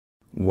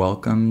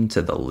Welcome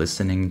to the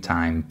Listening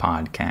Time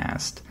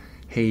Podcast.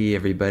 Hey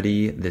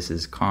everybody, this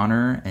is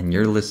Connor and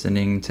you're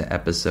listening to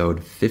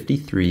episode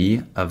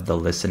 53 of the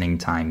Listening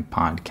Time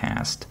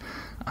Podcast.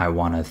 I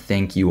want to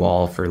thank you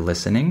all for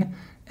listening,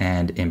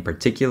 and in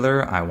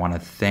particular, I want to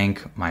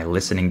thank my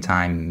Listening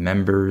Time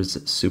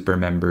members, super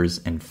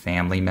members, and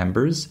family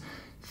members.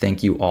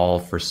 Thank you all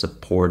for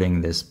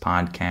supporting this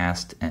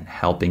podcast and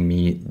helping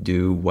me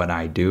do what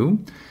I do.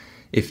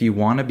 If you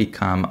want to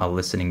become a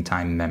Listening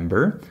Time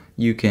member,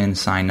 you can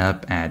sign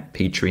up at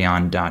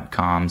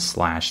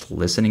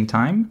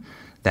patreon.com/listeningtime.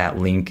 That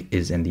link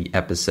is in the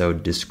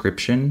episode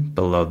description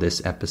below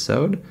this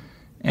episode.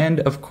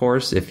 And of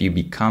course, if you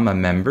become a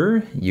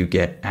member, you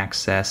get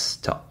access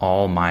to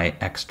all my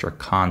extra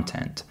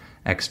content,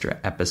 extra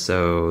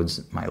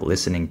episodes, my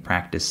listening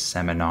practice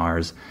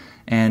seminars.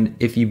 And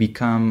if you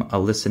become a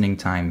Listening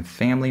Time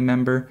family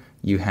member,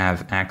 you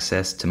have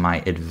access to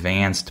my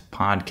advanced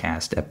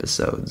podcast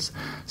episodes.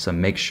 So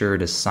make sure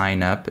to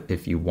sign up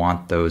if you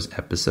want those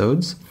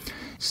episodes.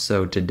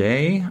 So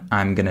today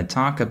I'm going to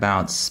talk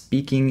about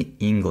speaking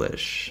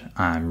English.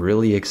 I'm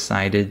really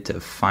excited to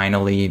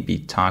finally be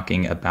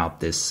talking about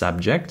this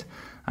subject.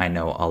 I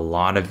know a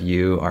lot of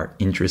you are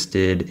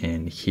interested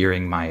in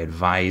hearing my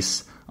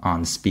advice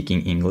on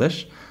speaking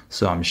English,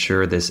 so I'm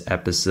sure this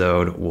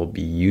episode will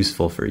be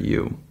useful for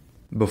you.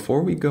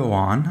 Before we go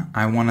on,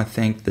 I want to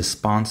thank the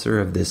sponsor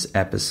of this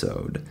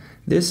episode.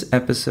 This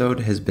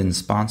episode has been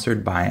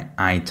sponsored by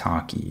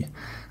italki.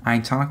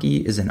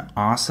 italki is an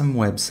awesome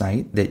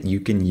website that you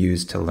can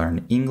use to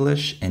learn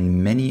English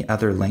and many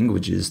other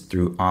languages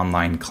through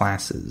online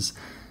classes.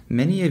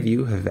 Many of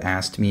you have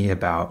asked me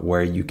about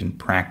where you can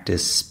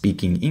practice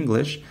speaking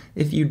English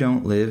if you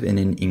don't live in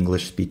an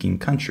English-speaking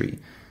country.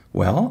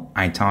 Well,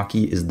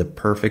 italki is the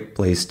perfect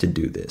place to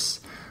do this.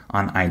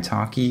 On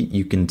italki,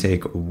 you can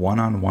take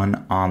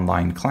one-on-one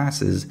online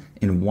classes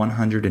in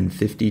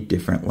 150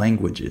 different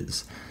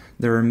languages.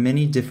 There are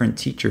many different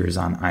teachers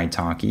on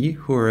italki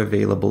who are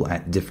available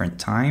at different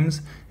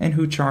times and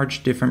who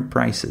charge different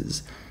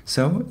prices.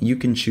 So you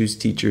can choose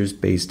teachers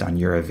based on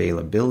your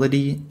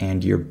availability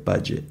and your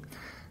budget.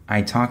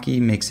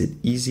 italki makes it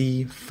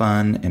easy,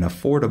 fun, and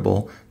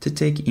affordable to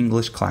take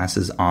English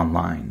classes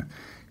online.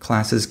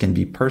 Classes can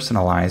be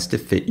personalized to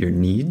fit your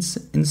needs,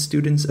 and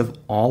students of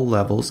all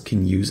levels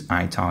can use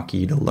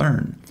italki to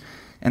learn.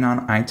 And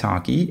on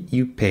italki,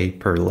 you pay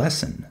per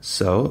lesson,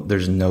 so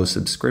there's no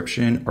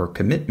subscription or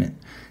commitment.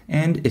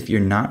 And if you're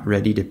not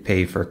ready to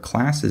pay for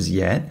classes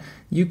yet,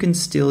 you can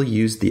still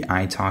use the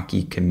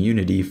italki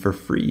community for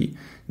free,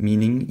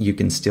 meaning you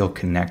can still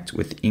connect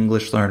with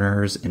English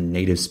learners and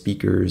native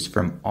speakers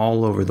from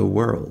all over the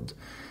world.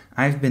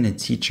 I've been a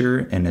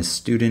teacher and a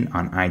student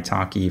on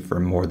italki for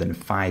more than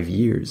 5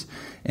 years,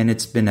 and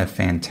it's been a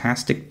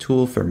fantastic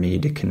tool for me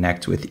to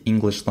connect with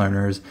English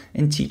learners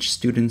and teach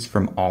students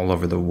from all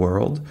over the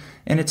world,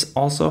 and it's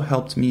also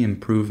helped me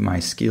improve my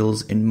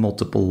skills in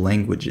multiple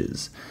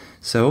languages.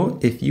 So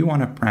if you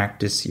want to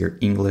practice your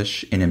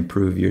English and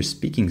improve your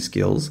speaking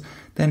skills,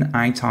 then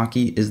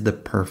italki is the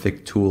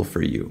perfect tool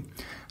for you.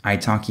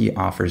 italki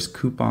offers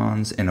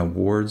coupons and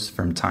awards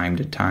from time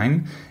to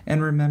time,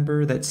 and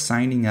remember that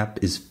signing up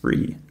is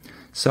free.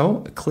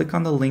 So click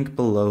on the link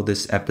below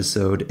this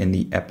episode in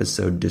the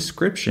episode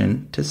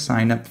description to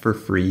sign up for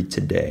free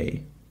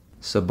today.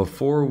 So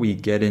before we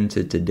get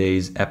into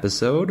today's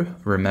episode,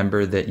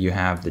 remember that you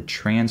have the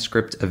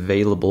transcript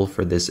available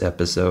for this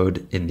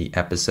episode in the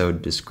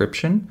episode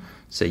description,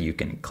 so you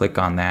can click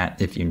on that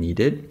if you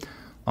need it.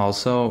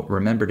 Also,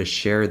 remember to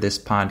share this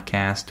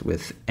podcast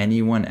with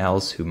anyone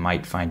else who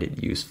might find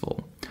it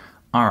useful.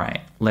 All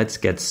right, let's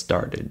get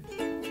started.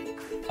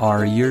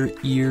 Are your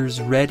ears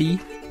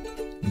ready?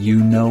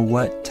 You know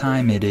what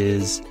time it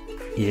is.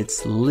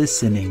 It's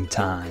listening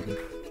time.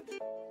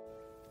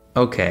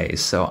 Okay,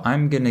 so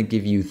I'm going to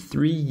give you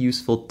 3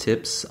 useful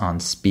tips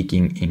on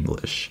speaking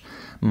English.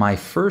 My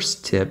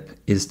first tip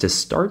is to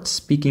start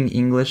speaking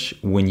English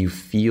when you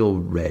feel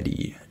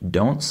ready.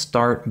 Don't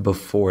start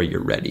before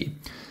you're ready.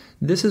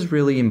 This is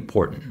really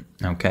important,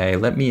 okay?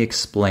 Let me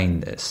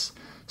explain this.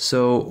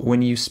 So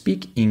when you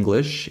speak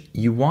English,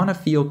 you want to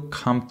feel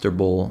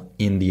comfortable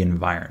in the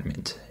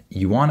environment.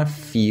 You want to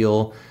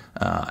feel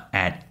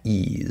at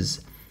ease.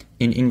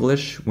 In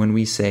English, when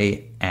we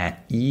say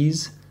at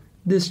ease,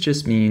 this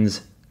just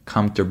means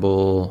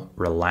comfortable,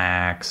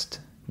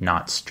 relaxed,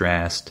 not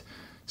stressed.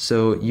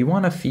 So you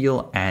want to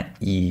feel at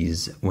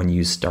ease when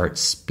you start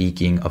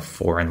speaking a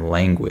foreign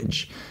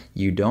language.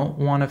 You don't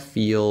want to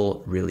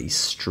feel really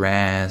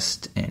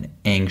stressed and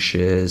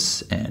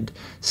anxious and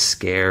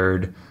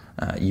scared.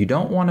 You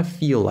don't want to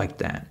feel like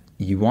that.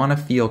 You want to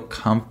feel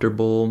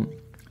comfortable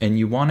and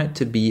you want it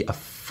to be a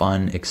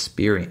fun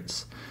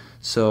experience.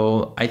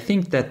 So I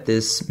think that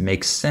this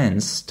makes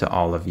sense to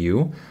all of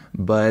you,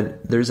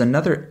 but there's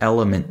another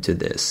element to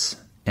this,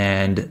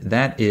 and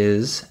that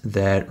is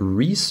that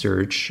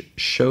research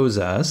shows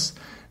us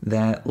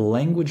that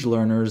language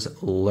learners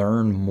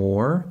learn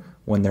more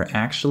when they're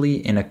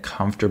actually in a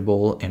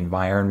comfortable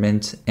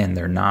environment and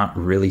they're not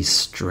really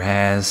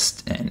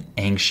stressed and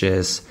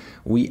anxious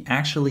we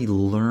actually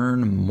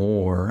learn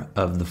more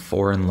of the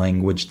foreign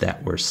language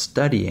that we're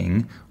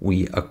studying.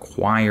 We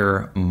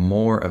acquire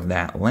more of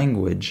that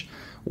language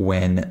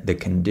when the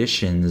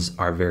conditions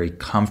are very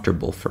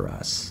comfortable for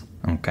us.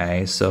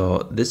 Okay,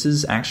 so this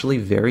is actually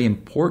very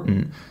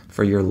important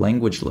for your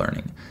language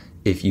learning.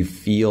 If you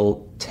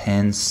feel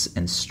tense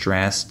and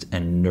stressed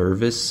and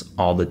nervous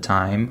all the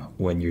time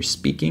when you're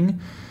speaking,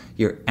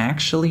 you're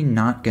actually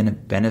not going to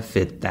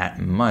benefit that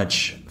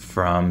much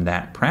from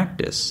that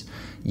practice.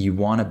 You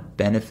want to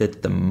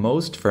benefit the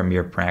most from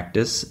your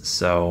practice,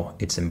 so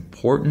it's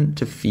important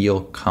to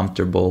feel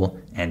comfortable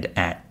and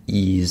at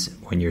ease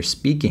when you're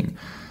speaking.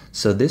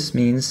 So this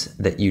means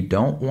that you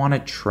don't want to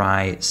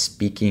try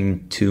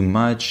speaking too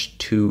much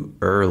too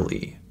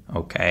early,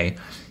 okay?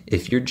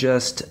 If you're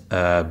just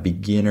a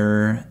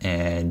beginner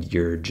and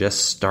you're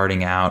just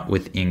starting out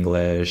with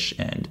English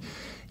and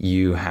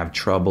you have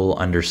trouble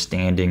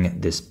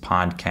understanding this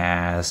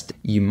podcast,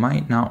 you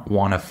might not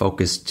want to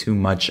focus too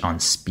much on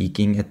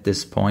speaking at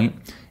this point.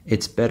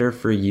 It's better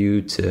for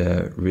you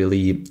to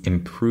really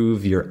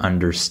improve your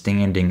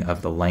understanding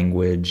of the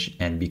language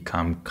and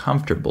become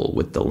comfortable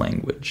with the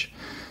language.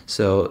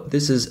 So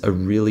this is a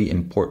really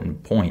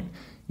important point.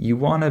 You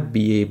want to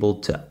be able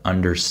to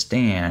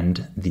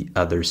understand the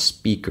other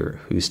speaker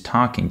who's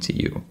talking to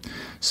you.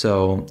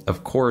 So,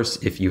 of course,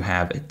 if you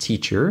have a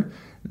teacher,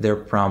 they're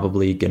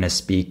probably going to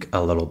speak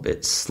a little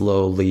bit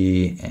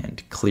slowly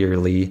and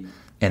clearly,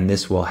 and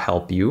this will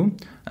help you.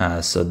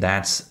 So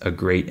that's a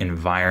great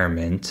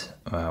environment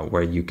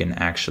where you can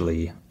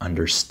actually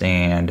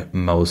understand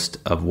most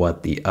of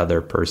what the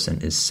other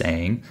person is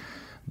saying.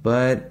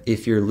 But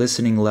if your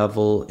listening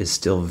level is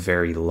still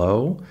very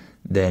low,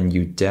 then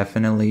you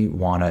definitely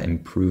want to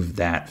improve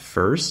that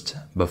first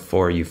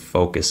before you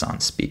focus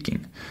on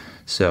speaking.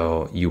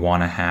 So you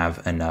want to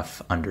have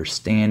enough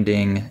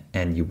understanding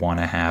and you want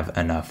to have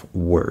enough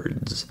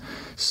words.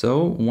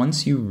 So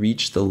once you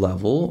reach the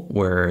level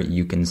where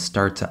you can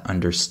start to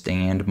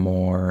understand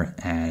more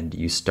and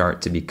you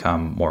start to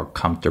become more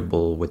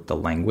comfortable with the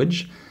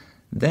language,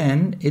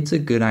 then it's a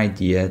good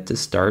idea to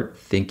start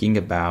thinking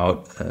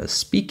about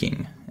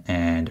speaking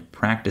and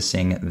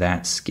practicing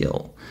that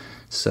skill.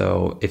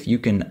 So if you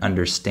can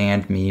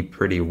understand me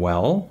pretty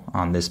well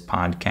on this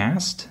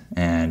podcast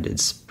and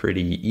it's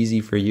pretty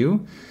easy for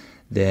you,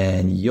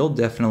 then you'll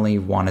definitely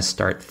want to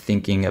start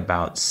thinking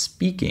about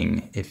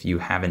speaking if you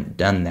haven't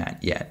done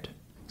that yet.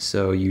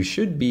 So you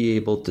should be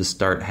able to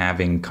start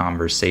having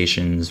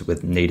conversations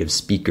with native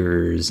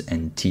speakers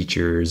and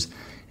teachers,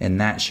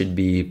 and that should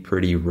be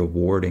pretty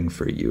rewarding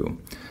for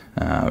you.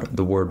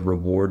 The word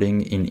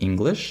rewarding in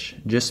English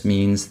just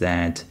means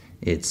that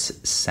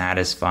it's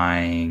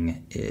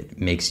satisfying, it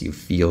makes you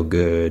feel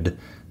good.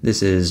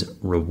 This is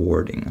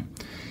rewarding.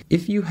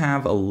 If you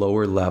have a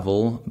lower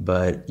level,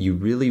 but you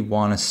really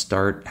want to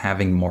start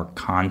having more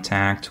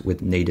contact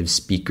with native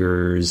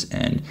speakers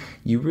and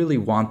you really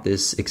want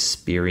this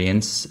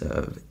experience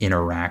of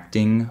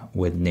interacting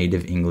with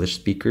native English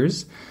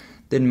speakers,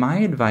 then my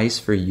advice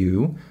for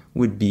you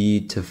would be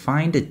to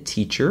find a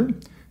teacher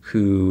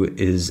who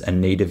is a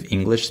native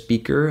English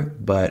speaker,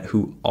 but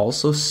who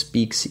also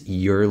speaks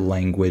your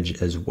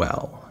language as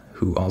well,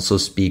 who also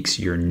speaks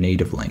your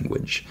native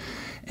language.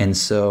 And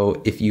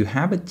so if you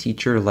have a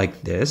teacher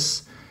like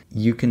this,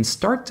 you can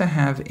start to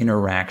have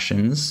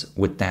interactions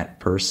with that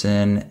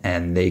person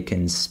and they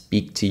can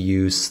speak to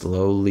you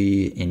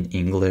slowly in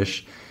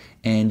English,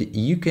 and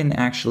you can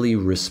actually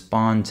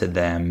respond to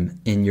them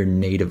in your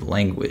native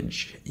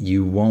language.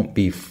 You won't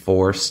be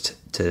forced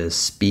to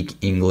speak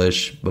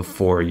English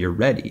before you're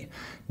ready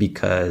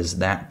because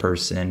that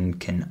person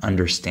can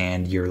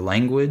understand your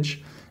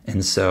language.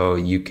 And so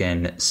you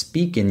can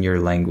speak in your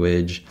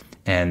language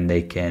and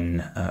they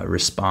can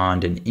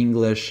respond in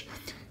English.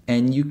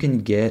 And you can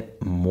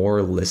get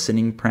more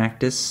listening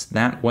practice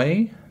that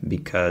way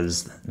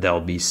because they'll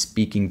be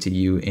speaking to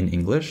you in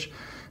English.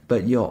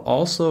 But you'll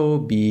also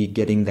be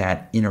getting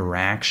that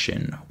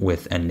interaction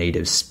with a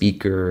native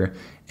speaker,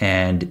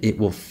 and it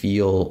will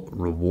feel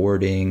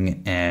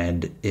rewarding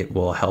and it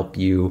will help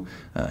you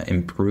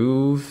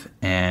improve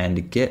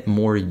and get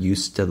more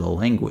used to the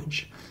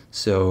language.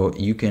 So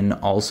you can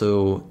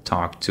also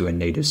talk to a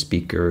native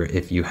speaker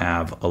if you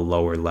have a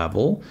lower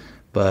level,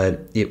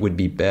 but it would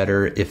be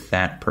better if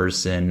that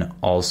person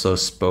also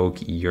spoke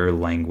your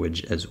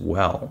language as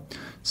well.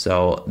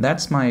 So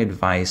that's my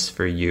advice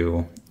for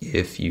you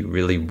if you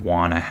really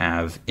want to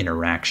have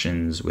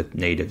interactions with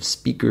native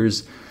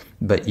speakers,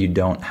 but you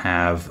don't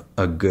have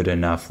a good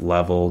enough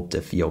level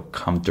to feel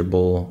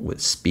comfortable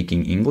with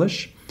speaking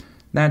English.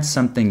 That's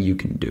something you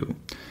can do.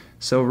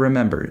 So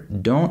remember,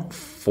 don't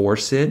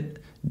force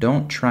it.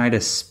 Don't try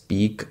to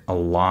speak a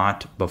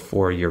lot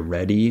before you're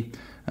ready.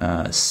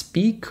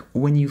 Speak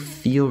when you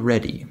feel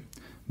ready.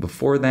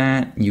 Before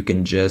that, you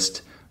can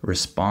just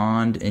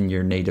respond in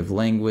your native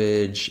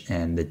language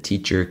and the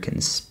teacher can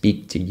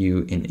speak to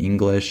you in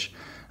English.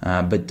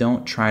 But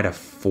don't try to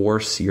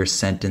force your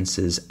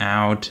sentences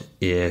out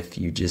if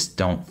you just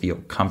don't feel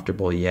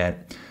comfortable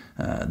yet.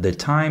 The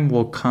time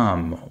will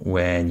come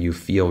when you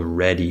feel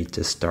ready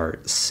to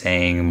start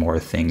saying more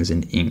things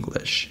in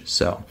English.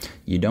 So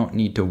you don't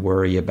need to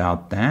worry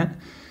about that.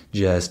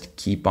 Just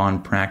keep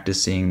on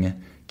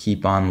practicing,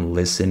 keep on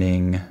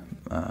listening,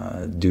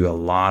 do a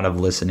lot of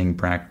listening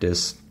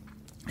practice,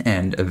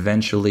 and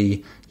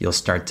eventually you'll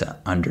start to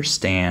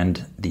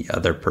understand the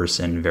other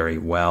person very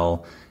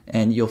well,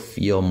 and you'll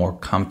feel more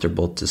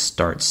comfortable to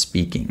start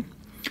speaking.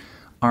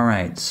 All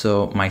right,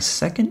 so my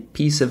second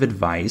piece of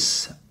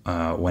advice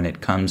when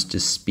it comes to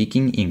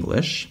speaking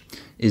English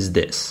is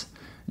this.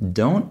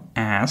 Don't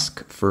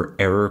ask for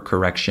error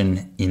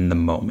correction in the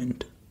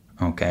moment,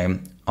 okay?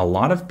 A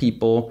lot of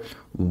people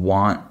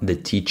want the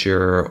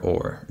teacher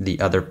or the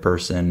other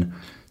person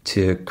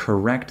to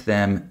correct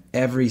them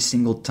every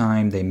single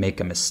time they make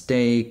a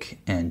mistake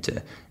and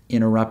to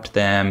interrupt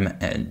them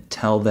and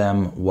tell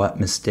them what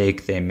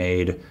mistake they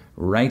made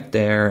right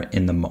there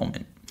in the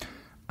moment.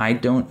 I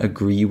don't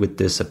agree with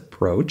this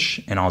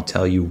approach, and I'll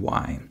tell you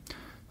why.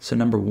 So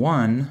number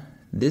one,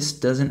 this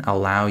doesn't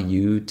allow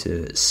you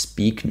to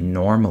speak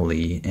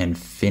normally and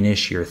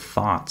finish your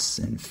thoughts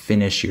and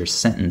finish your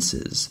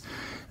sentences.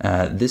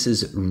 This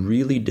is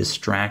really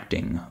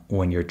distracting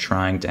when you're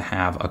trying to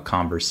have a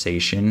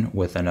conversation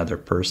with another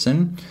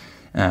person.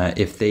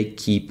 If they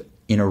keep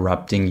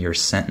interrupting your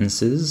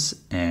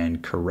sentences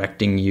and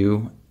correcting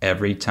you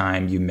every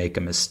time you make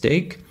a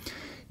mistake,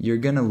 you're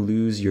going to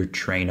lose your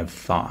train of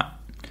thought.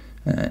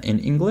 In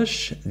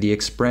English, the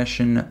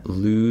expression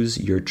lose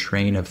your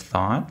train of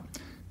thought,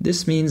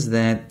 this means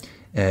that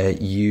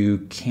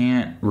you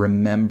can't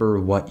remember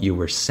what you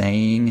were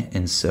saying,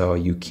 and so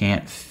you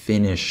can't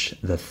finish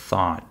the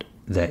thought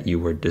that you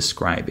were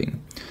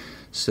describing.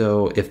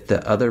 So if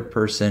the other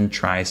person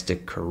tries to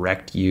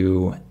correct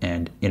you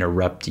and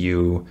interrupt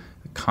you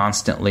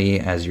constantly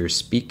as you're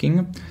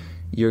speaking,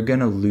 you're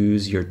going to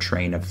lose your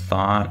train of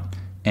thought,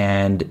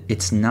 and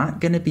it's not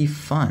going to be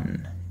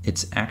fun.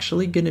 It's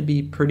actually going to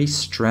be pretty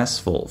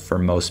stressful for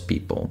most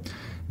people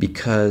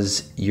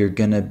because you're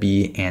going to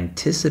be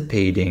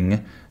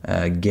anticipating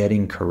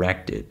getting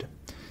corrected.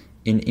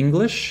 In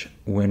English,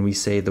 when we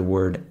say the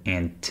word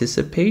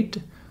anticipate,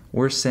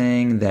 we're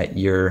saying that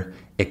you're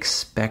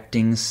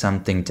expecting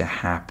something to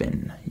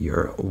happen.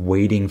 You're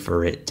waiting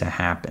for it to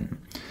happen.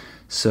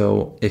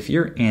 So if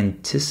you're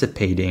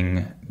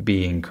anticipating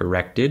being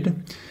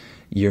corrected,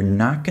 you're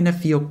not going to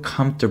feel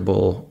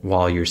comfortable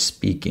while you're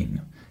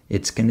speaking.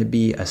 It's going to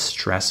be a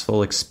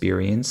stressful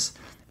experience,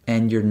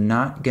 and you're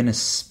not going to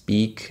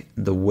speak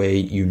the way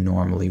you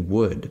normally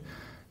would.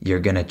 You're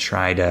going to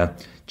try to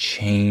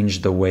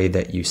change the way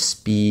that you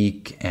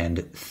speak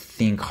and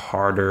think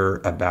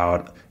harder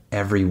about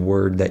every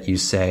word that you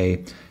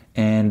say.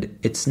 And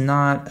it's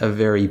not a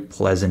very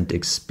pleasant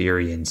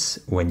experience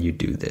when you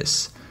do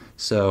this.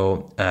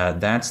 So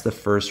that's the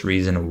first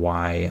reason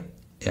why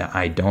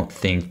I don't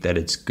think that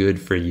it's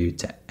good for you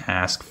to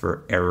ask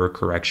for error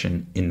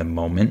correction in the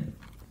moment.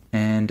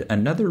 And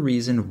another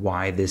reason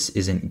why this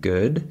isn't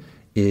good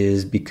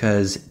is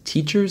because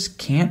teachers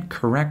can't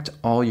correct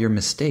all your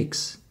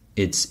mistakes.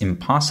 It's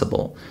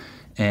impossible.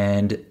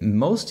 And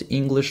most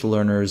English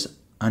learners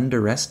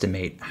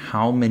underestimate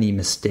how many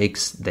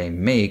mistakes they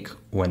make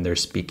when they're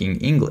speaking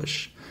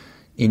English.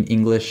 In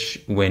English,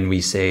 when we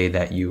say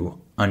that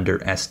you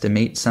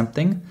underestimate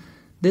something,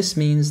 this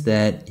means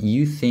that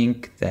you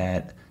think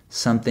that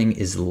something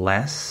is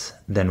less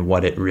than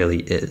what it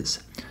really is.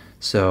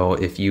 So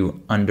if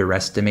you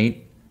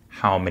underestimate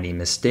how many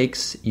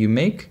mistakes you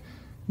make,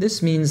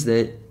 this means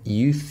that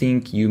you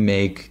think you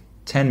make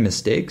 10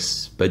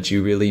 mistakes, but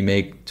you really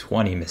make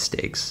 20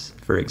 mistakes,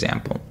 for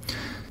example.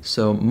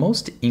 So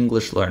most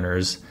English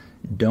learners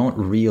don't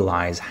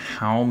realize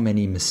how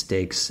many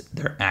mistakes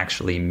they're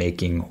actually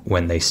making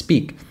when they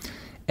speak.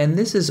 And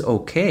this is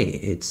okay.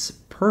 It's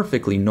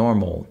perfectly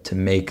normal to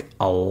make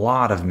a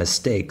lot of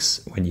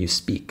mistakes when you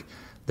speak.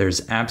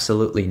 There's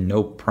absolutely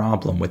no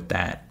problem with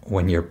that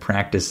when you're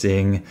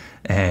practicing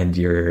and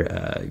you're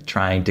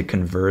trying to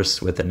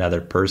converse with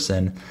another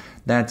person.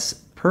 That's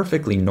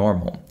perfectly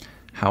normal.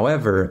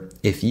 However,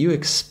 if you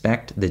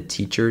expect the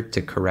teacher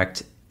to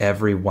correct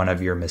every one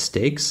of your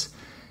mistakes,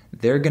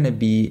 they're going to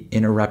be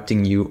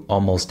interrupting you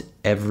almost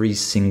every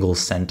single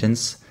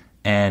sentence,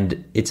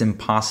 and it's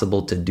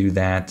impossible to do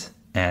that,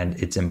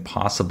 and it's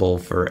impossible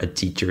for a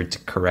teacher to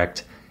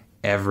correct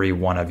every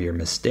one of your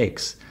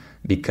mistakes,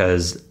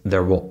 because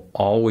there will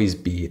always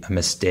be a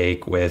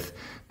mistake with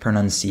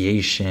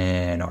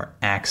pronunciation or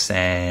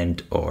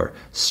accent or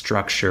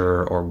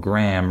structure or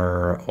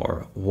grammar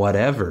or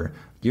whatever.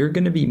 You're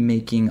going to be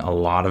making a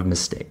lot of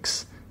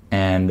mistakes.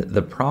 And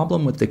the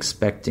problem with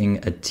expecting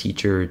a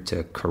teacher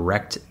to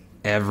correct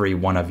every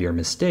one of your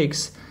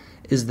mistakes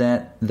is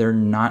that they're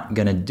not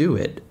going to do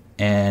it.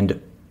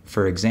 And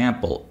for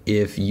example,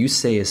 if you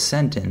say a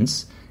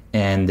sentence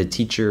and the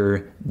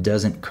teacher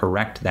doesn't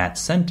correct that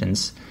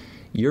sentence,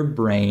 your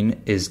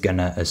brain is going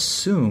to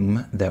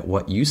assume that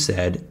what you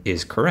said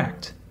is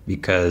correct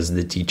because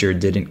the teacher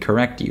didn't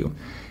correct you.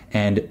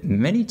 And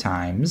many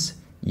times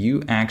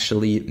you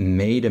actually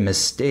made a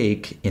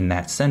mistake in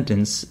that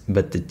sentence,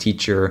 but the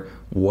teacher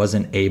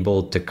wasn't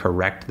able to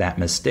correct that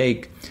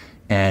mistake.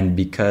 And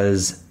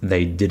because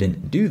they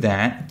didn't do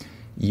that,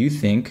 you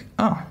think,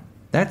 oh,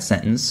 that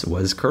sentence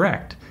was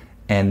correct.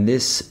 And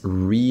this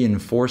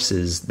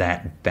reinforces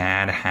that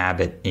bad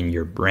habit in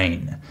your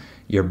brain.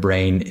 Your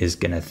brain is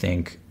going to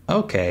think,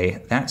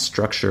 okay, that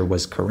structure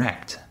was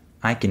correct.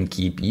 I can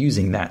keep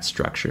using that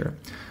structure.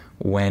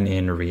 When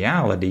in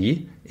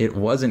reality, it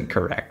wasn't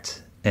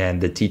correct.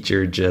 And the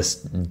teacher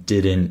just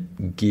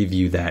didn't give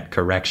you that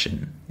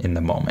correction in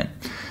the moment.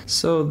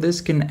 So this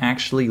can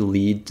actually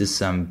lead to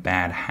some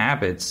bad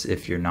habits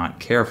if you're not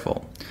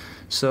careful.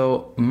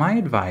 So my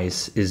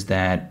advice is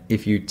that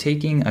if you're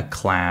taking a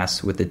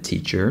class with a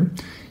teacher,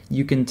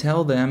 you can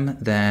tell them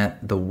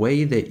that the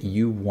way that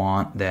you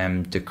want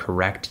them to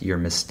correct your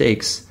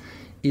mistakes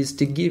is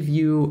to give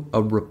you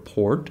a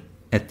report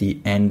at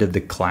the end of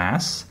the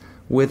class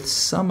with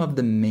some of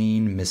the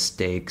main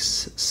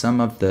mistakes,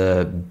 some of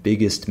the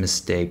biggest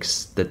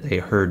mistakes that they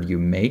heard you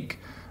make.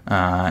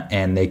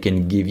 And they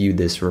can give you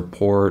this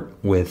report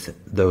with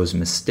those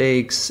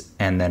mistakes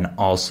and then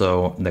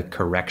also the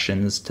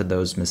corrections to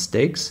those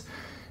mistakes.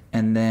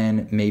 And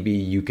then maybe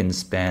you can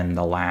spend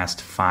the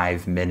last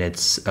 5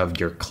 minutes of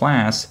your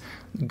class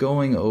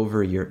going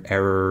over your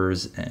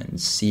errors and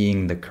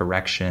seeing the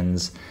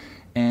corrections.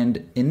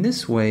 And in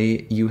this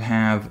way, you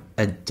have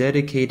a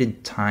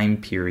dedicated time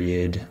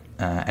period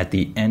at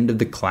the end of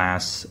the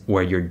class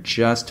where you're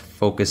just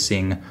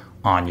focusing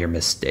on your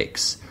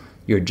mistakes.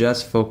 You're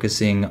just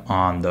focusing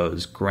on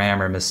those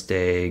grammar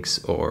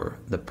mistakes or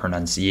the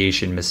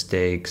pronunciation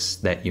mistakes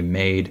that you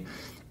made,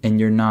 and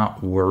you're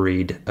not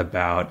worried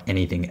about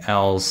anything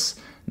else.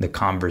 The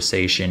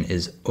conversation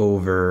is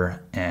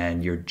over,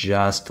 and you're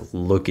just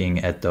looking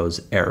at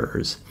those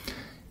errors.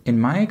 In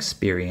my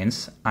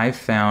experience, I've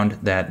found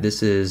that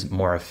this is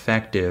more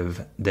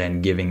effective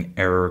than giving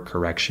error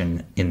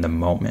correction in the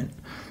moment.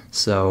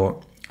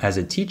 So as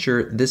a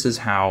teacher, this is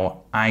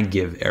how I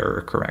give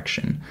error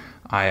correction.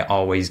 I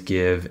always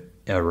give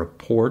a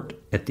report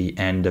at the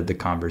end of the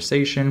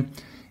conversation,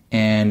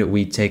 and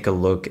we take a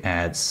look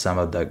at some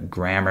of the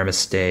grammar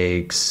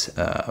mistakes,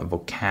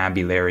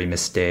 vocabulary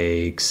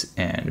mistakes,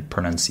 and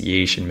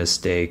pronunciation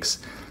mistakes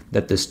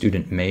that the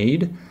student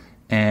made.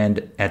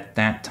 And at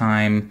that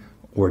time,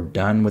 we're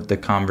done with the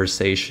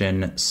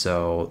conversation,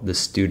 so the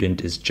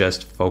student is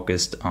just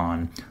focused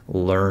on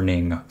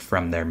learning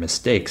from their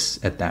mistakes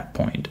at that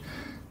point.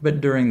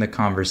 But during the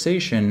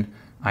conversation,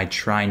 I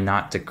try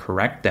not to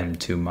correct them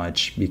too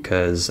much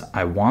because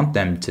I want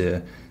them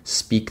to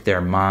speak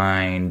their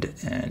mind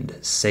and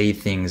say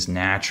things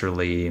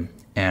naturally,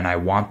 and I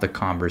want the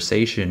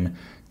conversation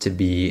to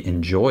be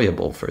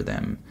enjoyable for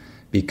them.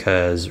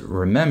 Because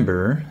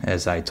remember,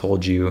 as I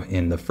told you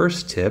in the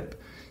first tip,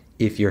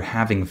 if you're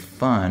having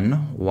fun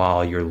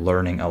while you're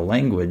learning a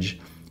language,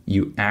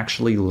 you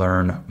actually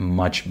learn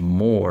much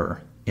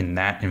more in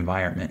that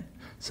environment.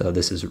 So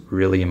this is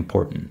really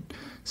important.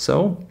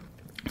 So,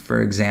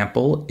 for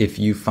example, if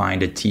you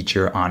find a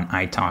teacher on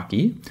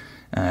italki,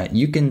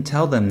 you can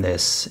tell them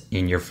this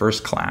in your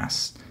first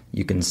class.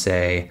 You can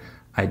say,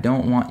 I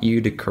don't want you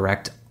to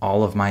correct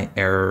all of my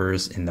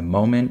errors in the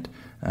moment.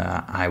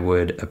 I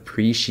would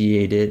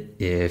appreciate it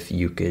if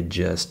you could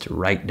just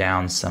write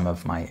down some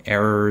of my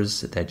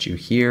errors that you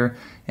hear,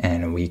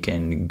 and we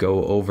can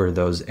go over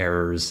those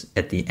errors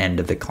at the end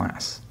of the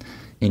class.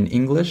 In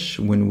English,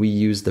 when we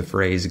use the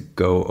phrase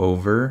go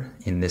over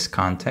in this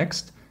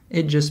context,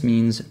 it just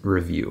means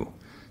review.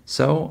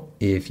 So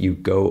if you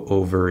go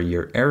over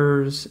your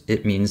errors,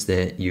 it means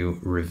that you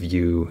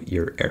review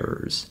your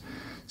errors.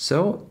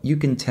 So you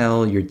can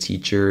tell your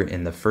teacher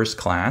in the first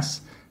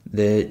class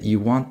that you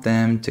want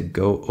them to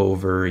go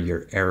over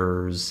your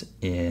errors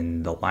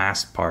in the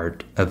last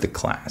part of the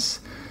class.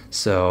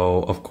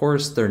 So, of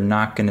course, they're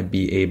not going to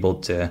be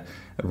able to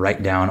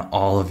write down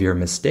all of your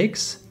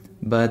mistakes,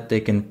 but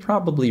they can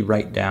probably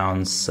write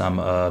down some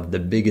of the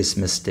biggest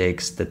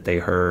mistakes that they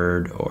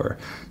heard or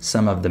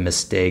some of the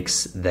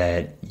mistakes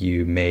that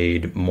you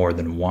made more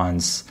than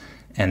once,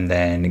 and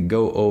then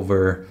go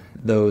over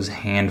those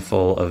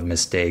handful of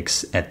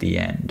mistakes at the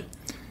end.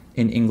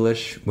 In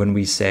English, when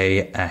we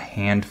say a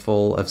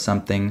handful of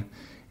something,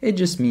 it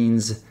just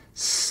means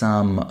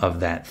some of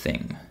that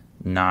thing.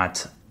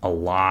 Not a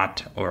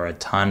lot or a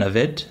ton of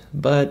it,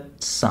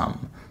 but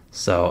some.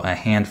 So a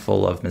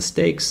handful of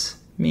mistakes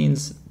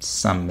means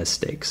some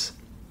mistakes.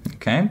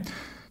 Okay?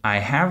 I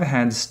have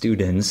had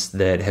students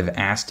that have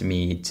asked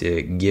me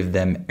to give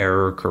them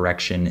error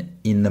correction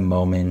in the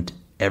moment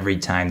every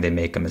time they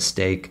make a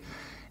mistake.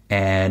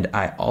 And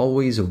I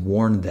always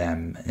warn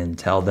them and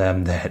tell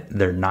them that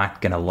they're not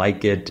going to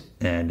like it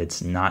and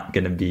it's not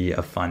going to be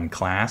a fun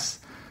class.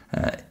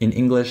 In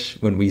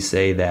English, when we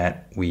say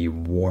that we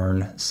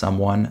warn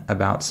someone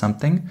about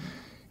something,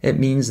 it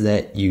means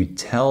that you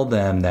tell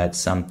them that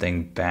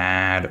something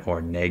bad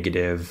or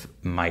negative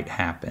might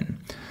happen.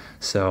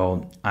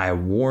 So I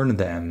warn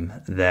them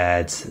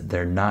that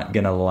they're not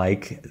going to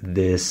like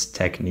this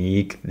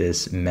technique,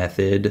 this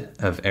method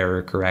of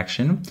error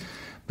correction.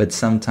 But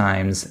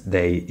sometimes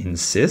they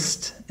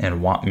insist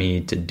and want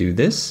me to do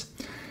this.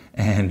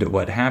 And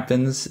what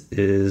happens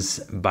is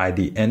by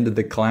the end of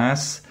the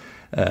class,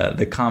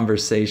 the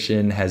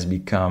conversation has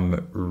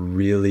become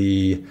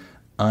really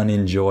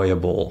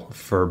unenjoyable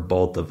for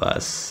both of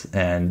us.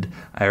 And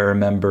I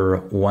remember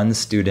one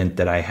student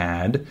that I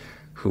had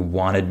who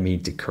wanted me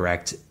to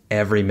correct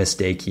every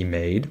mistake he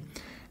made.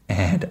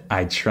 And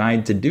I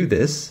tried to do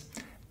this.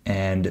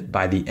 And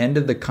by the end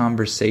of the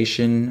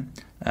conversation,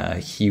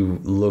 he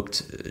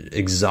looked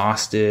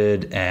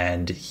exhausted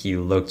and he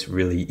looked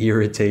really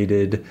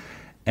irritated.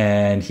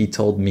 And he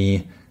told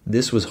me,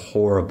 "This was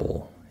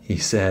horrible." He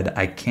said,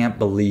 "I can't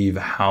believe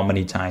how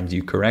many times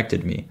you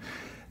corrected me."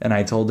 And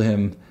I told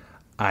him,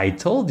 "I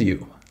told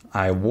you,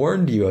 I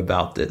warned you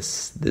about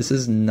this. This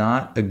is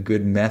not a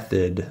good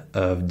method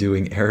of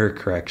doing error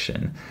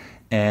correction."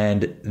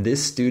 And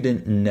this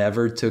student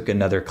never took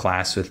another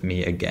class with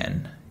me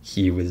again.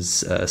 He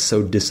was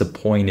so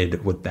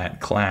disappointed with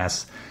that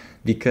class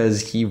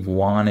because he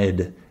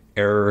wanted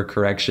error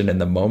correction in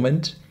the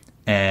moment.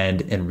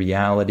 And in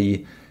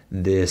reality,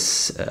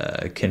 this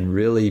can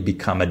really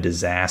become a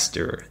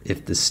disaster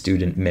if the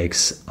student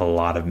makes a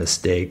lot of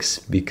mistakes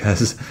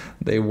because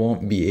they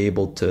won't be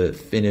able to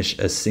finish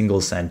a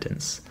single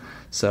sentence.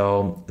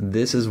 So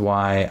this is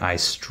why I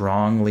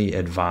strongly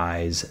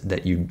advise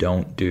that you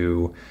don't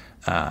do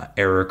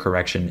error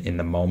correction in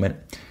the moment.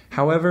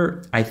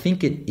 However, I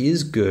think it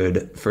is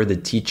good for the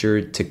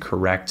teacher to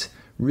correct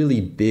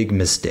really big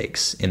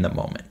mistakes in the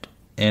moment.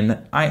 And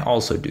I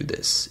also do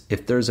this.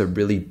 If there's a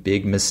really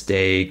big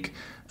mistake,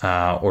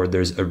 or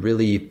there's a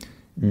really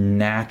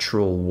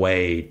natural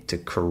way to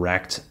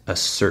correct a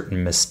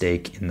certain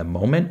mistake in the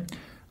moment,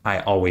 I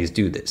always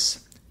do this.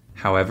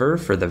 However,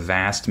 for the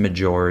vast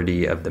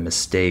majority of the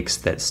mistakes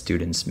that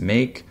students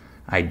make,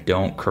 I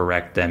don't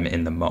correct them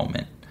in the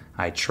moment.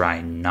 I try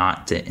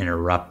not to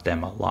interrupt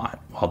them a lot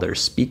while they're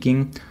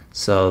speaking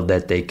so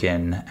that they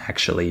can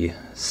actually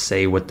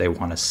say what they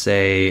want to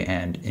say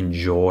and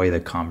enjoy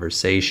the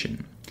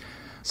conversation.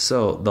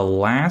 So the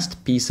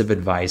last piece of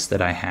advice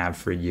that I have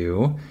for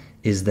you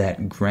is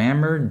that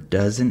grammar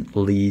doesn't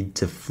lead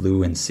to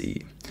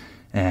fluency.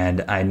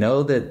 And I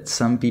know that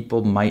some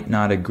people might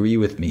not agree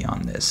with me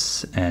on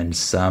this, and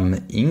some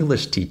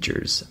English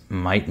teachers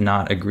might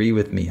not agree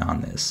with me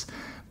on this,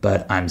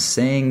 but I'm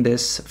saying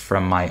this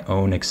from my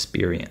own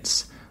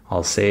experience.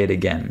 I'll say it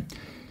again.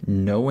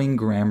 Knowing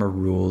grammar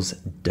rules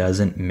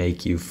doesn't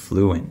make you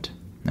fluent,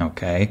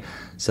 okay?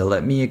 So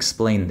let me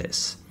explain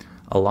this.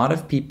 A lot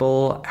of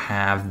people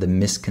have the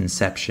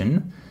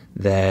misconception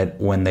that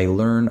when they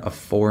learn a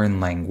foreign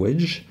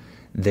language,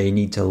 they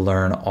need to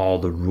learn all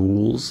the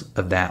rules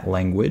of that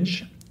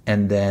language,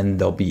 and then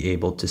they'll be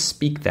able to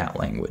speak that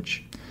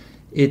language.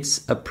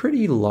 It's a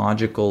pretty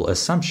logical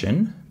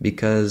assumption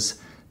because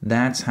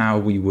that's how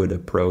we would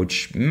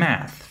approach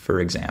math,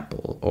 for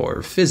example,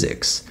 or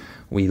physics.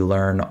 We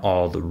learn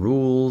all the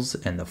rules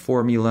and the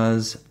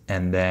formulas,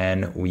 and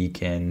then we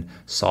can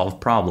solve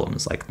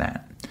problems like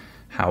that.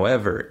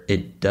 However,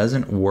 it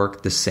doesn't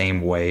work the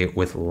same way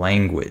with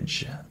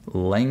language.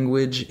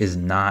 Language is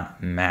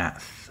not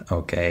math,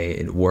 okay?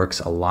 It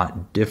works a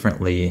lot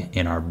differently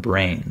in our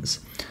brains.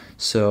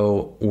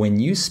 So when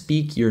you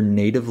speak your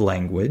native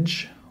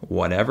language,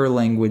 whatever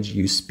language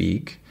you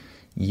speak,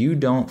 you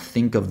don't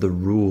think of the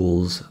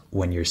rules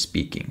when you're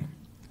speaking,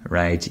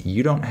 right?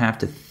 You don't have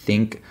to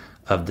think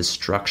of the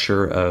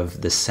structure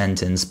of the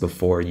sentence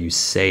before you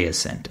say a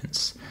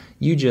sentence.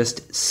 You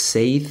just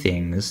say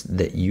things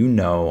that you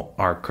know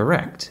are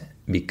correct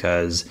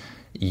because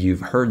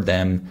you've heard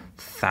them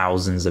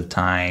thousands of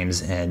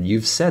times and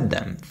you've said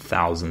them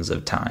thousands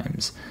of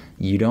times.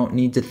 You don't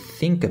need to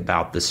think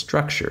about the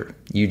structure.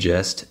 You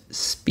just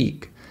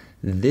speak.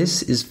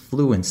 This is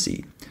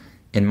fluency.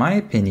 In my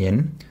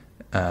opinion,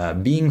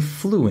 being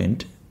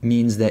fluent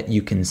means that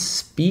you can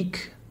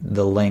speak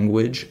the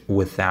language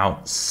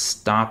without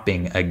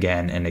stopping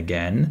again and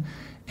again,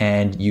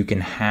 and you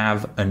can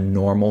have a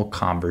normal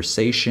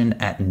conversation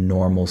at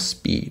normal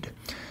speed.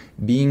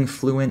 Being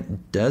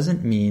fluent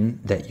doesn't mean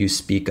that you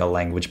speak a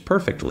language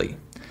perfectly.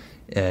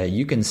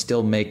 You can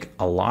still make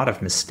a lot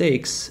of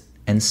mistakes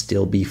and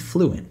still be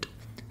fluent.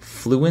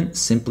 Fluent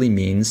simply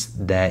means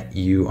that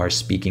you are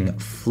speaking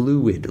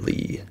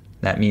fluidly.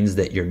 That means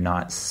that you're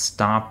not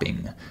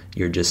stopping.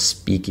 You're just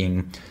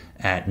speaking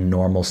at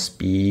normal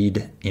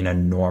speed in a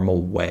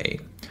normal way.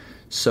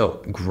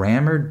 So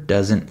grammar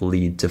doesn't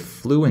lead to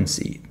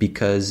fluency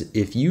because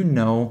if you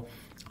know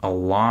a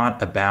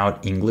lot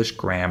about English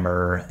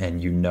grammar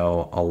and you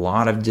know a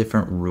lot of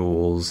different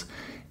rules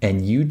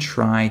and you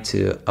try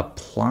to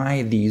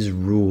apply these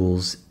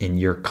rules in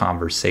your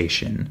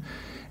conversation,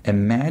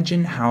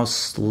 imagine how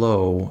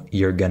slow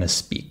you're going to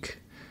speak.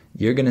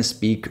 You're going to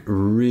speak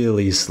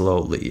really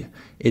slowly.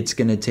 It's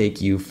going to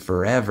take you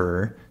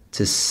forever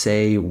to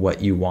say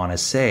what you want to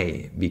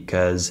say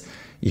because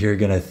you're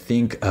going to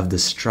think of the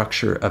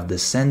structure of the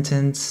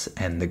sentence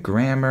and the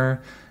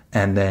grammar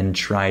and then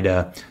try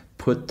to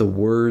put the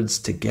words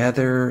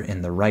together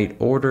in the right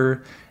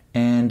order.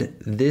 And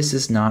this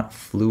is not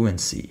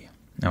fluency,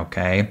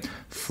 okay?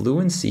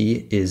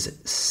 Fluency is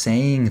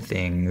saying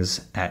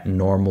things at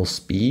normal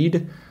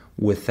speed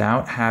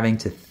without having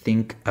to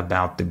think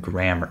about the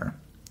grammar,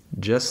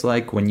 just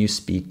like when you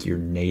speak your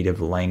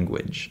native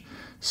language.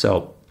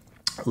 So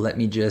let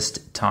me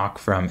just talk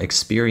from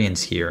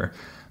experience here.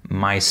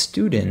 My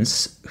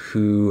students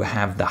who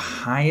have the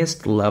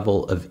highest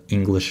level of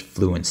English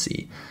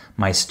fluency,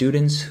 my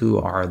students who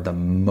are the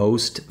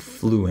most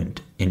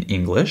fluent in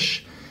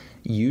English,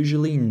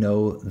 usually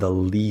know the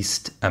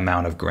least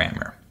amount of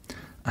grammar.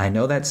 I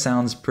know that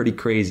sounds pretty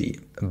crazy,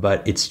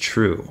 but it's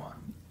true.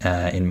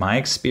 In my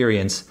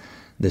experience,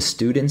 the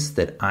students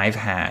that I've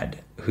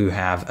had who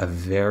have a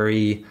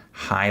very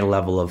high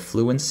level of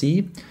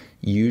fluency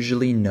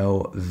usually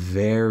know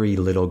very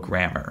little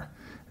grammar.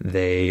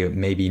 They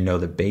maybe know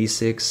the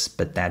basics,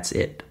 but that's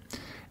it.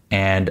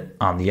 And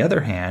on the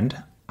other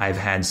hand, I've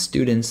had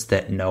students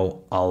that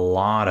know a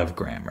lot of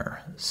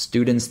grammar,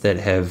 students that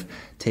have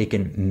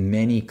taken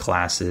many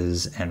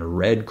classes and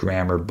read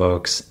grammar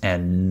books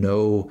and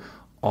know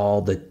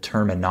all the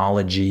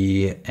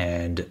terminology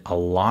and a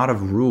lot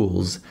of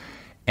rules,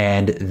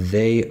 and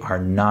they are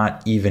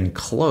not even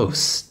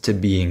close to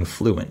being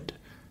fluent,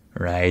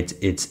 right?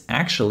 It's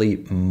actually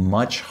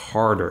much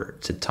harder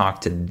to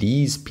talk to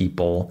these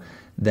people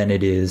than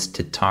it is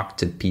to talk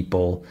to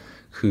people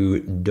who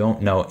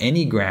don't know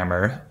any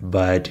grammar,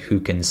 but who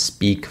can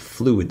speak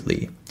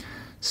fluidly.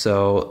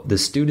 So the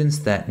students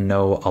that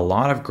know a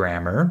lot of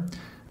grammar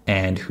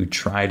and who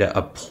try to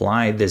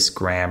apply this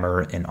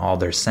grammar in all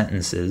their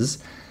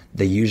sentences,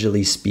 they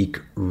usually speak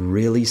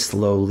really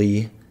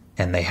slowly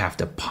and they have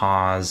to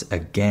pause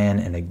again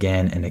and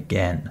again and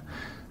again.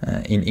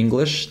 In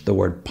English, the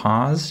word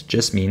pause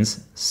just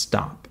means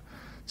stop.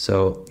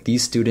 So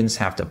these students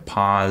have to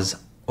pause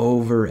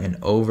over and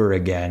over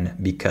again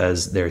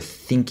because they're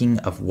thinking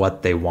of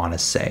what they want to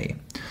say.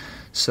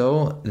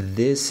 So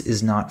this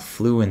is not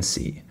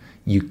fluency.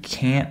 You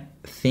can't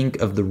think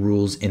of the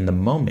rules in the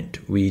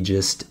moment. We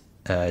just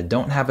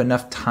don't have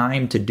enough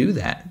time to do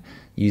that.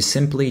 You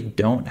simply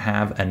don't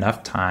have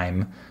enough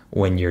time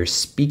when you're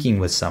speaking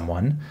with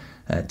someone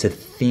to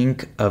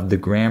think of the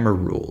grammar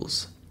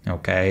rules.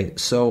 Okay,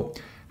 so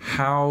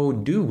how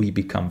do we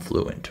become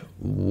fluent?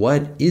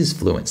 What is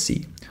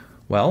fluency?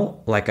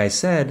 Well, like I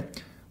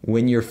said,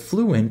 when you're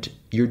fluent,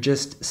 you're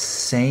just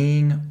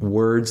saying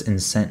words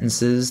and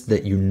sentences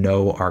that you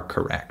know are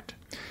correct.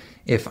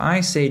 If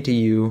I say to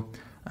you,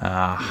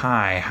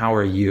 hi, how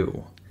are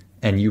you?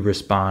 And you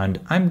respond,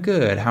 I'm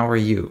good, how are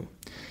you?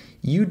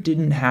 You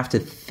didn't have to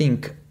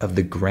think of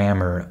the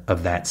grammar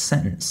of that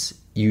sentence.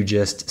 You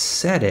just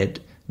said it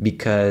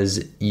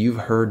because you've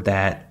heard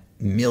that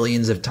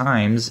millions of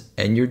times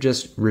and you're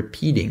just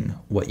repeating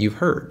what you've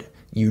heard.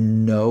 You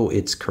know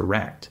it's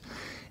correct.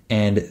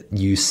 And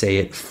you say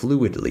it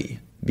fluidly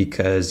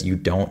because you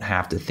don't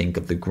have to think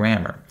of the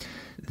grammar.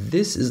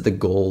 This is the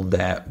goal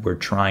that we're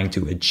trying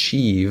to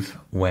achieve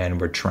when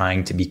we're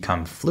trying to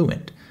become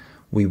fluent.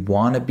 We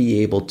want to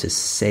be able to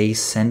say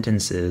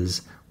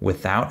sentences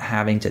without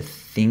having to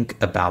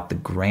think about the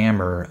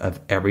grammar of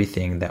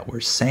everything that we're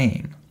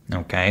saying,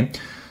 okay?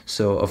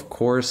 So, of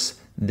course,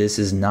 this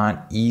is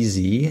not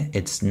easy.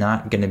 It's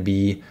not going to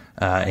be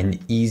an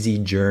easy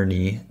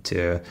journey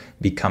to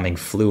becoming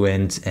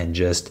fluent and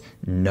just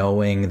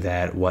knowing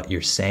that what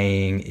you're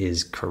saying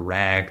is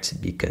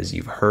correct because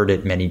you've heard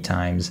it many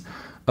times.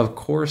 Of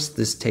course,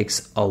 this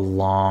takes a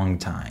long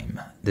time.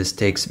 This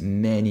takes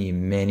many,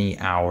 many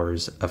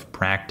hours of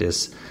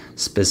practice,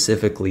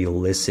 specifically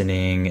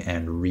listening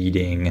and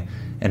reading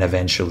and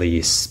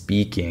eventually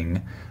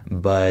speaking.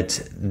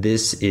 But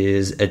this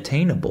is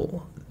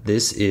attainable.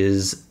 This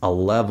is a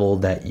level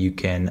that you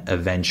can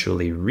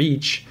eventually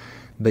reach,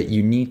 but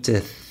you need to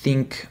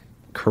think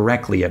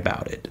correctly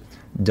about it.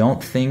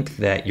 Don't think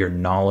that your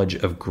knowledge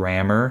of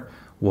grammar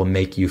will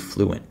make you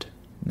fluent.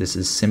 This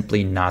is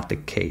simply not the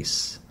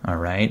case, all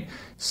right?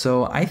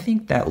 So I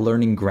think that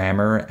learning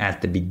grammar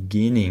at the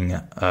beginning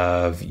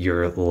of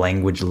your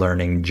language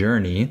learning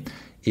journey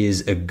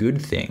is a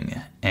good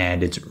thing,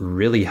 and it's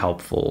really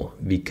helpful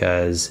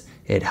because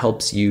it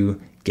helps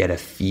you get a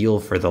feel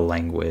for the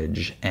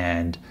language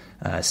and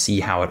see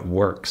how it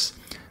works.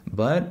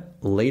 But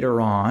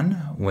later on,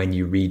 when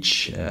you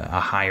reach a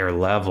higher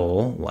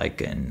level,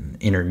 like an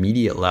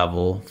intermediate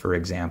level, for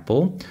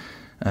example,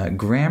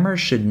 grammar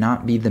should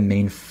not be the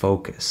main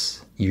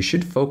focus. You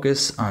should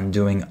focus on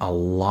doing a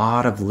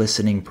lot of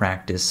listening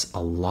practice,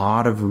 a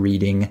lot of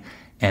reading,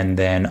 and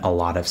then a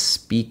lot of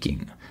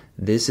speaking.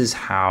 This is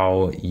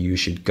how you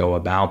should go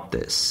about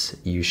this.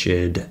 You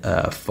should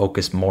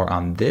focus more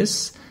on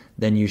this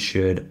than you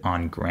should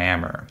on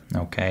grammar,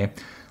 okay?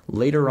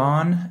 Later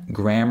on,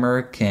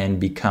 grammar can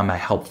become a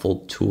helpful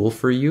tool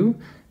for you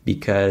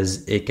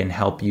because it can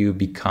help you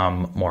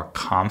become more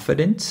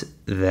confident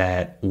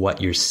that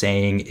what you're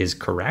saying is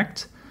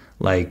correct.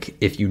 Like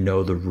if you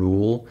know the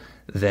rule,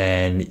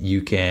 then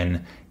you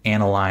can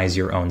analyze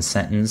your own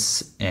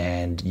sentence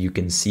and you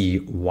can see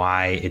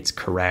why it's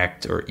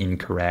correct or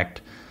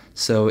incorrect.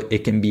 So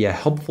it can be a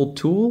helpful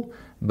tool,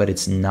 but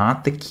it's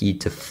not the key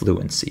to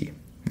fluency,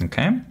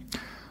 okay?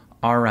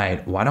 All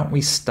right, why don't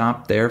we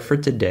stop there for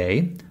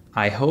today?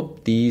 I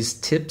hope these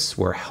tips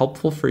were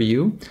helpful for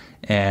you,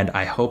 and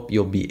I hope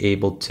you'll be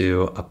able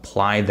to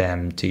apply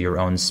them to your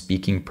own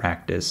speaking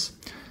practice.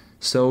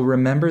 So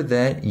remember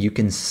that you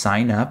can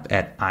sign up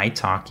at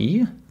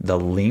italki. The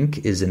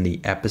link is in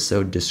the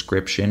episode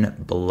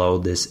description below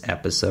this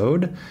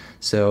episode.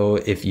 So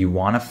if you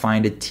want to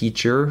find a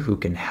teacher who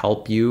can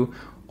help you,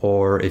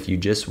 or if you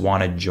just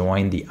want to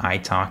join the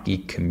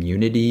italki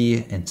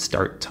community and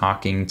start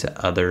talking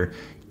to other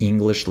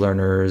English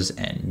learners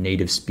and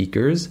native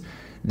speakers,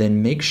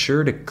 then make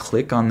sure to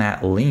click on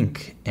that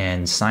link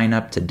and sign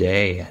up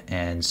today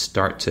and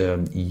start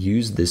to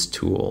use this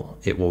tool.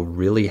 It will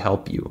really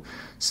help you.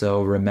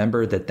 So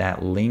remember that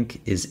that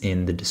link is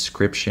in the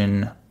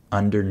description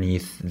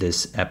underneath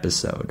this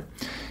episode.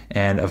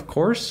 And of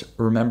course,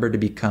 remember to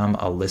become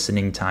a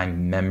Listening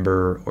Time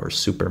member or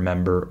super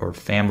member or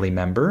family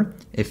member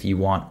if you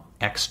want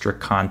extra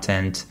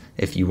content,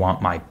 if you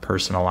want my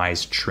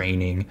personalized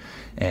training,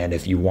 and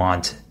if you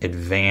want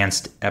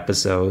advanced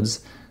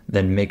episodes,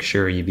 then make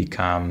sure you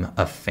become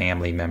a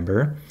family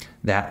member.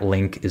 That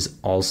link is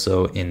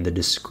also in the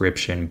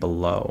description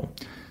below.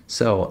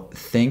 So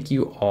thank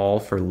you all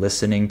for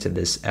listening to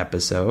this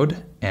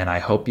episode, and I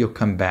hope you'll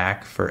come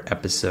back for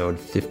episode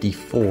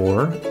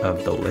 54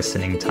 of the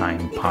Listening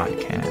Time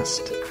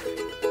podcast.